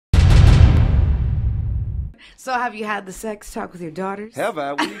So have you had the sex talk with your daughters? Have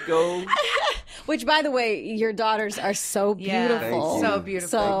I? We go. Which, by the way, your daughters are so beautiful. Thank you. So beautiful.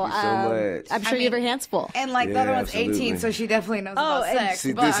 So, Thank you so much. I'm sure you have your hands full. And like the Yeah, other one's absolutely. 18, so she definitely knows about and sex.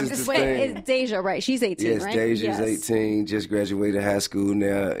 see, but this I'm is just the like, thing. It's Deja, right? She's 18, Yes, right? Deja's 18, just graduated high school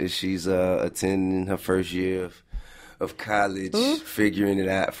now. She's attending her first year of college, figuring it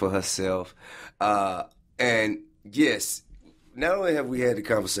out for herself. And yes, not only have we had the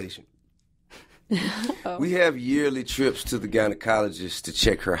conversation, we have yearly trips to the gynecologist to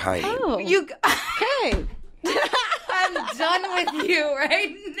check her hymen. Oh, you, okay. I'm done with you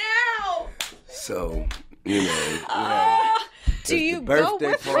right now. So, you know. Do you go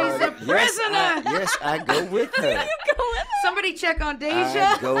with her? She's a prisoner. Yes, I go with her. Somebody check on I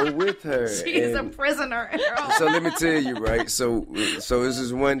Deja. go with her. She is a And prisoner in her own. so let me tell you, right? So this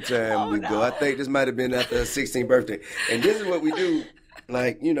is one time we go. I think this might have been after her 16th birthday. And this is what we do.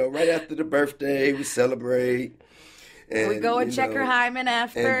 Like, right after the birthday, we celebrate. And, We go and check her hymen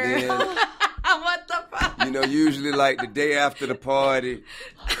after. And then, What the fuck? usually like the day after the party,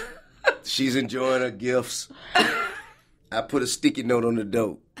 she's enjoying her gifts. I put a sticky note on the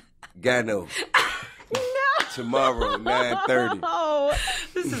door. Gyno. Tomorrow, 9:30. Oh,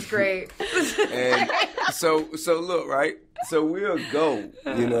 This is great. And so look, right? So we'll go.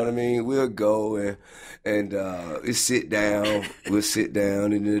 You know what I mean? We'll go and we'll sit down. We'll sit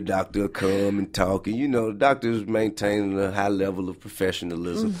down, and then the doctor will come and talk. And the doctor's maintaining a high level of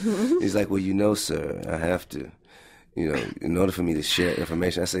professionalism. He's like, well, sir, I have to, in order for me to share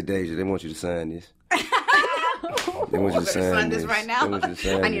information. I say, Deja, they want you to sign this. They want you to sign this right now. They want you to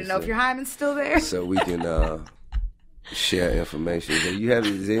sign I need to know if your hymen's still there. so we can share information.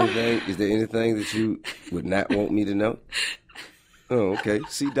 Is there anything that you would not want me to know? Oh, okay.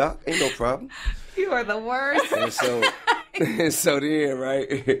 See, Doc, ain't no problem. You are the worst. And so then,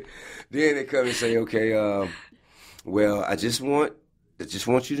 right? Then they come and say, okay, well, I just want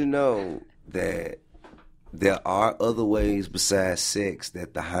you to know that there are other ways besides sex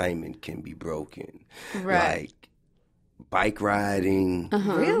that the hymen can be broken. Right. Like bike riding,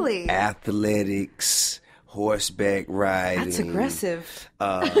 Really? athletics, horseback riding. That's aggressive.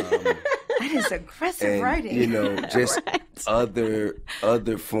 That is aggressive writing. Just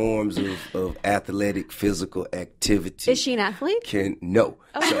other forms of athletic physical activity. is she an athlete? No.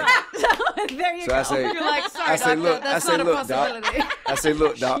 There you So go. I say, You're like, sorry, I say, doctor, look, that's I say, not a look, Doc. possibility. I say,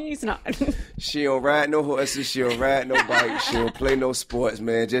 look, Doc. She's not. She don't ride no horses. She don't ride no bikes. She don't play no sports,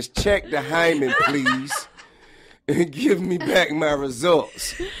 man. Just check the hymen, please, and give me back my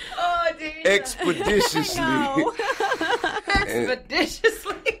results Oh, dude. expeditiously.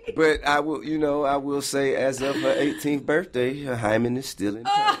 Expeditiously. But I will say, as of her 18th birthday, her hymen is still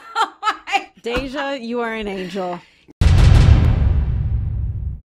intact. Deja, you are an angel.